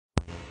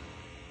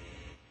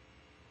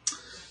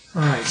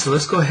Alright, so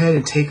let's go ahead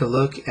and take a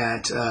look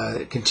at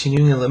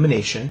continuing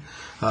elimination.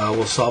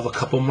 We'll solve a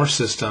couple more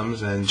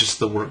systems, and just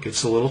the work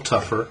gets a little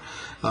tougher.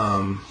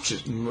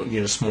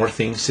 Just more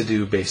things to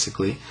do,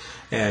 basically.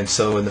 And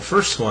so in the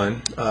first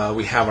one,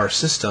 we have our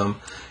system,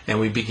 and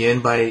we begin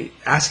by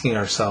asking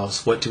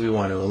ourselves, what do we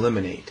want to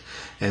eliminate?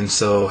 And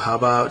so how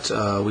about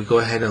we go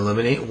ahead and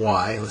eliminate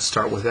y. Let's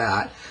start with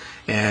that.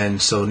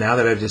 And so now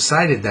that I've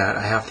decided that,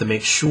 I have to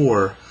make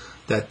sure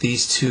that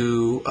these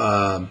two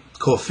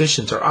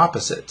coefficients are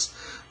opposites.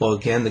 Well,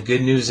 again, the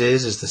good news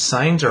is the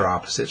signs are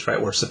opposites,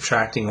 right? We're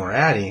subtracting or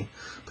adding,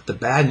 but the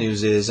bad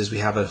news is we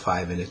have a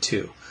 5 and a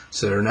 2,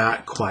 so they're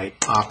not quite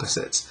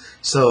opposites.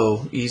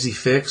 So easy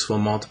fix, we'll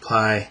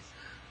multiply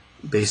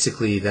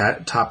basically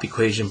that top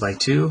equation by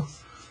 2,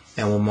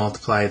 and we'll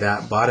multiply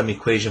that bottom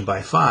equation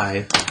by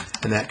 5,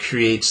 and that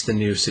creates the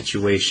new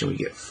situation. We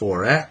get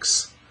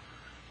 4x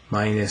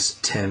minus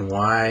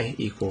 10y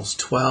equals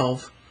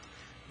 12.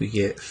 We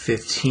get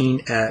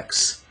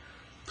 15x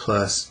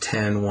plus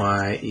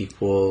 10y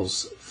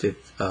equals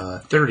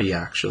 30,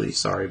 actually.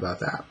 Sorry about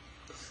that,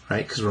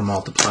 right? Because we're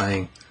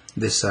multiplying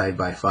this side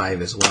by 5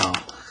 as well.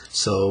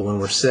 So when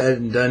we're said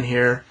and done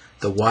here,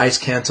 the y's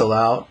cancel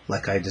out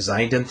like I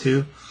designed them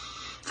to.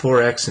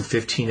 4x and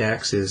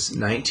 15x is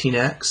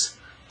 19x.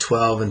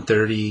 12 and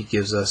 30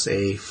 gives us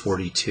a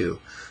 42.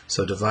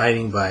 So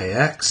dividing by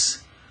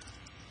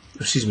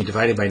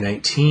dividing by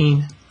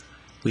 19,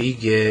 we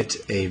get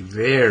a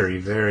very,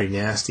 very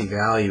nasty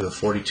value of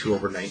 42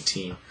 over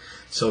 19.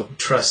 So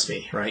trust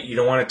me, right? You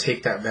don't want to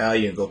take that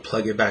value and go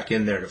plug it back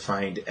in there to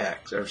find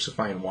x or to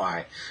find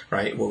y,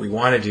 right? What we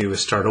want to do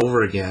is start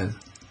over again.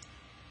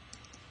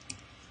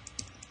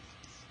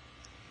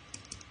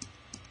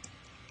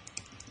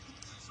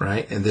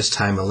 Right? And this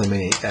time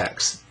eliminate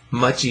x.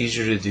 Much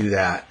easier to do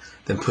that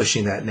than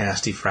pushing that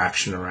nasty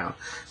fraction around.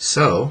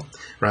 So,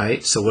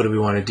 right, so what do we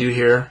want to do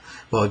here?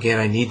 Well, again,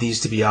 I need these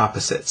to be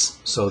opposites.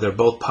 So they're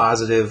both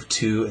positive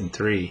 2 and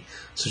 3.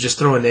 So just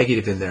throw a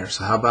negative in there.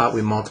 So how about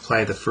we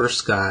multiply the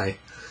first guy,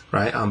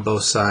 right, on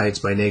both sides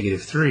by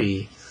negative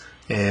 3,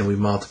 and we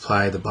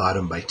multiply the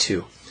bottom by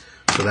 2.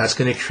 So that's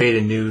going to create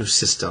a new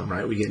system,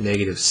 right? We get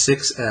negative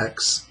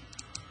 6x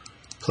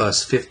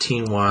plus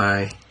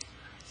 15y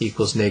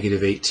equals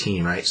negative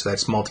 18, right? So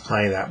that's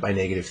multiplying that by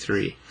negative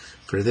 3.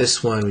 For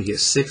this one, we get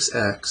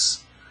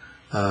 6x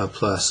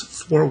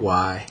plus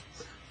 4y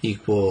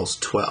equals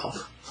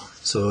 12.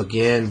 So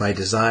again, by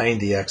design,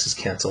 the x's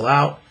cancel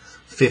out.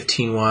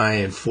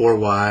 15y and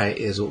 4y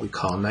is what we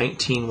call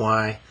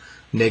 19y.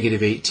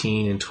 Negative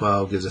 18 and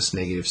 12 gives us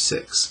negative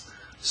 6.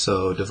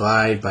 So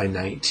divide by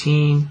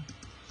 19,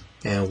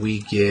 and we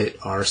get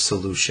our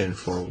solution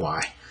for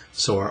y.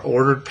 So our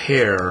ordered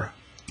pair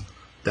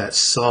that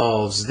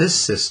solves this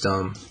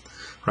system,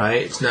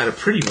 right? It's not a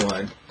pretty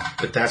one,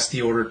 but that's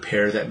the ordered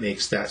pair that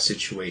makes that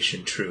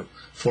situation true.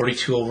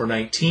 42 over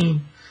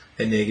 19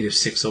 and negative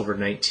 6 over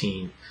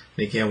 19.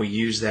 And again, we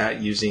use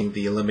that using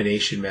the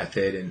elimination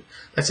method, and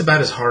that's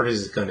about as hard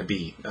as it's going to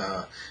be.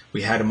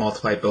 We had to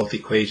multiply both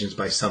equations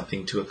by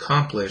something to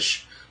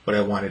accomplish what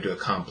I wanted to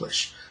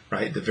accomplish,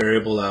 right? The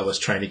variable I was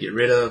trying to get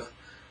rid of,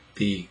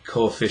 the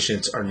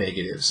coefficients are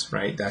negatives,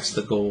 right? That's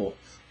the goal,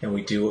 and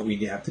we do what we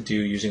have to do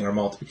using our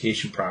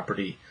multiplication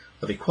property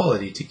of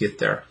equality to get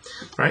there.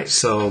 All right,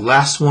 so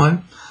last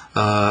one,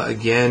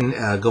 again,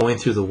 going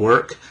through the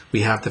work,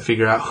 we have to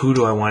figure out who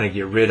do I want to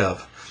get rid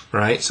of,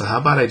 right? So how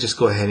about I just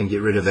go ahead and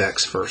get rid of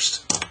x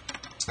first.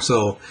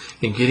 So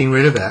in getting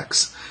rid of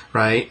x,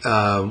 right,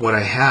 what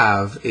I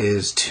have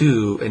is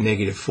 2 and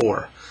negative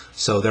 4.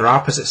 So they're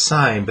opposite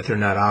sign, but they're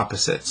not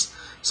opposites.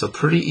 So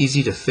pretty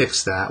easy to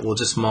fix that. We'll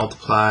just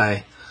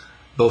multiply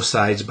both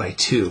sides by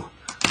 2.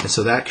 And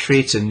so that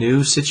creates a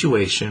new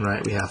situation,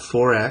 right? We have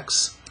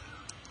 4x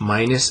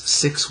minus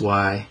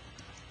 6y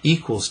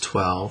equals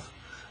 12.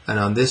 And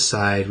on this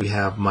side, we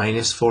have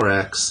minus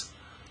 4x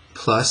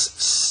plus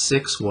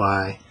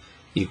 6y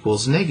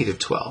equals negative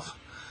 12.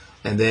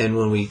 And then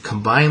when we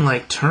combine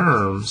like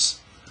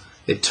terms,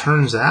 it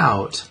turns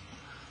out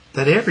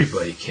that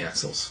everybody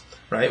cancels,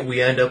 right?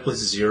 We end up with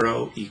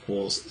 0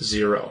 equals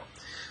 0,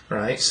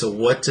 right? So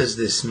what does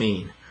this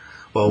mean?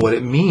 Well, what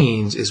it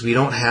means is we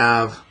don't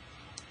have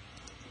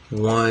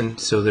one,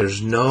 so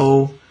there's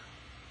not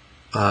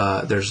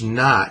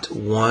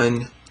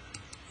one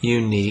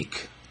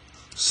unique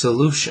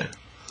solution,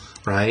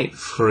 right?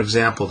 For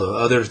example, the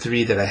other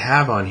three that I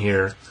have on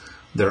here,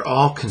 they're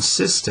all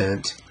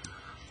consistent,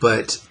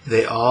 but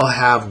they all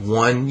have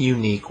one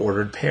unique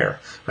ordered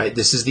pair, right?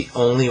 This is the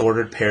only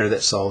ordered pair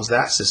that solves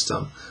that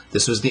system.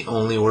 This was the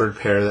only ordered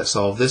pair that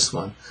solved this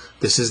one.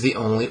 This is the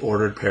only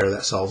ordered pair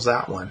that solves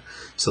that one.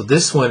 So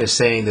this one is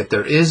saying that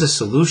there is a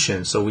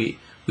solution. So we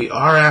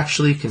are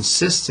actually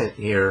consistent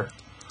here,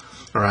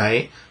 all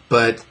right?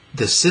 But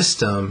the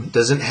system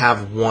doesn't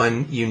have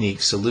one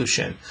unique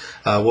solution.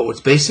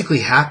 What's basically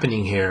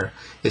happening here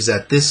is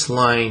that this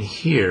line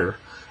here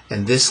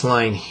and this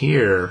line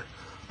here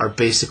are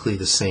basically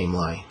the same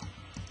line.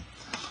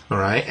 All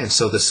right, and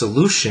so the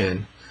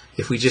solution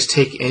if we just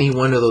take any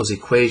one of those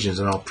equations,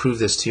 and I'll prove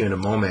this to you in a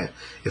moment,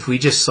 if we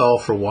just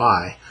solve for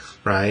y,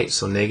 right,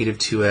 so negative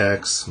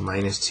 2x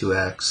minus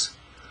 2x,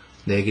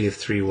 negative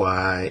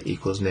 3y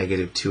equals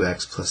negative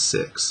 2x plus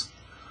 6.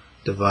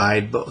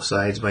 Divide both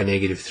sides by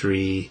negative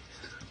 3,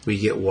 we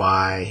get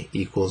y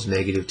equals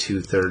negative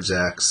 2/3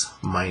 x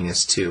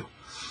minus 2.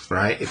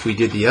 Right? If we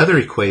did the other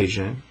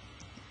equation,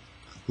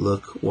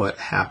 look what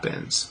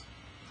happens.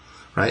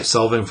 Right?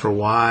 Solving for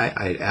y,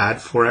 I'd add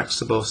 4x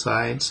to both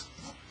sides.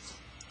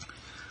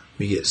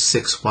 We get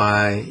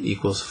 6y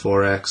equals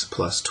 4x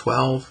plus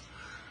 12.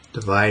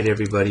 Divide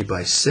everybody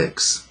by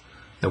 6,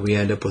 and we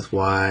end up with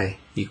y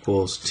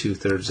equals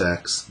 2/3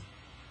 x.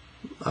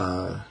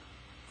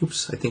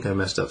 Oops, I think I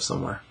messed up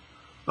somewhere.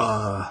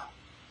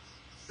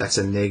 That's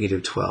a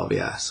negative 12,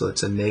 yeah. So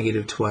it's a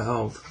negative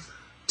 12,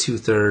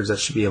 2/3, that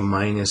should be a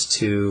minus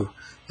 2,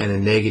 and a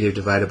negative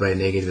divided by a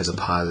negative is a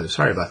positive.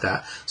 Sorry about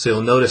that. So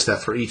you'll notice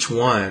that for each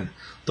one,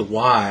 the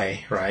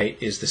y, right,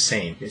 is the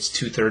same. It's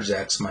 2/3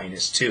 x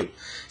minus 2.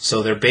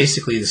 So they're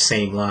basically the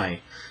same line.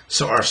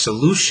 So our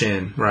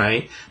solution,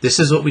 right, this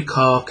is what we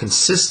call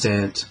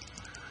consistent,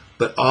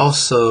 but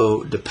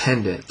also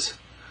dependent,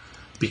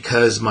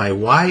 because my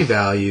y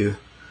value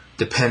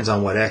depends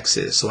on what x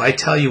is. So I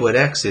tell you what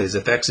x is.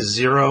 If x is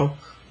 0,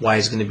 y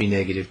is going to be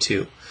negative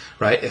 2.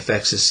 Right? If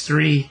x is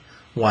 3,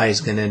 y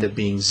is going to end up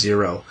being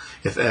 0.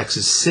 If x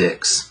is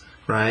 6,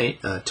 right,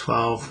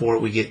 12, 4,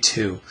 we get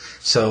 2.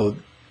 So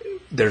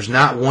there's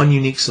not one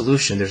unique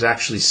solution. There's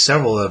actually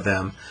several of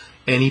them,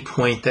 any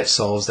point that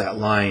solves that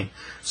line.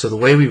 So the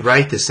way we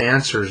write this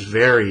answer is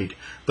varied,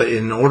 but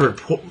in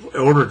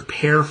ordered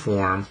pair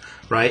form,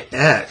 right,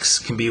 x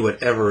can be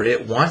whatever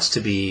it wants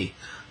to be,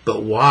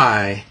 but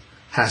y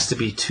has to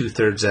be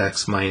 2/3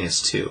 x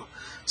minus 2.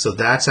 So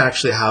that's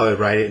actually how I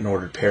write it in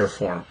ordered pair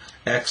form.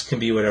 X can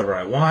be whatever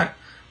I want,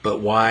 but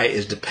y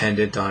is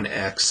dependent on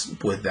x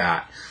with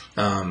that.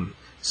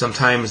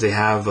 Sometimes they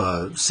have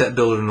set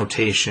builder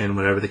notation,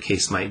 whatever the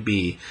case might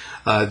be.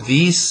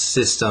 These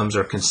systems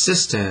are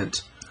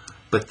consistent,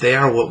 but they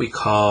are what we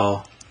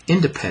call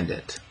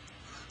independent.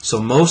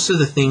 So most of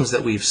the things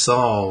that we've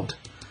solved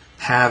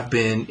have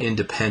been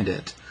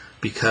independent,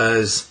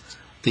 because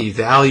the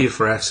value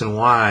for x and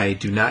y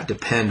do not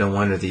depend on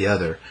one or the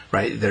other,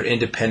 right? They're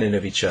independent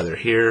of each other.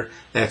 Here,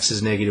 x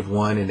is negative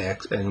 1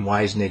 and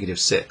y is negative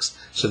 6.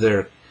 So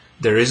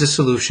there is a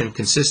solution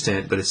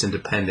consistent, but it's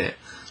independent.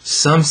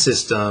 Some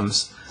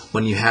systems,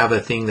 when you have a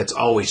thing that's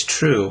always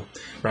true,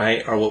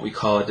 right, are what we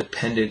call a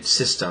dependent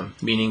system,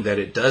 meaning that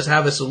it does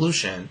have a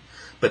solution,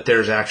 but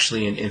there's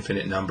actually an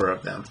infinite number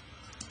of them.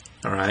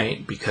 All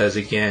right? Because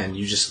again,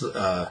 you just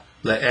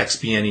let x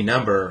be any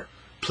number,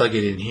 plug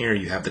it in here,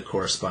 you have the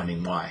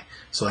corresponding y.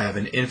 So I have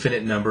an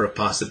infinite number of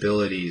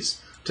possibilities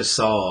to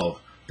solve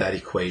that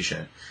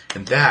equation.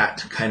 And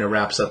that kind of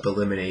wraps up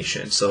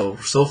elimination. So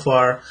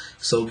far,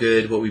 so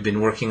good. What we've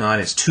been working on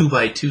is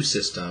 2x2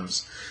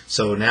 systems.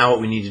 So now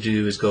what we need to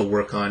do is go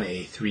work on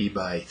a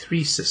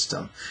 3x3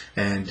 system.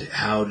 And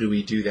how do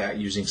we do that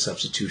using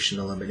substitution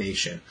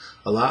elimination?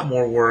 A lot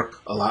more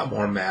work, a lot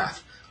more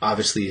math.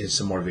 Obviously,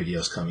 some more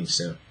videos coming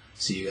soon.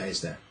 See you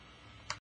guys then.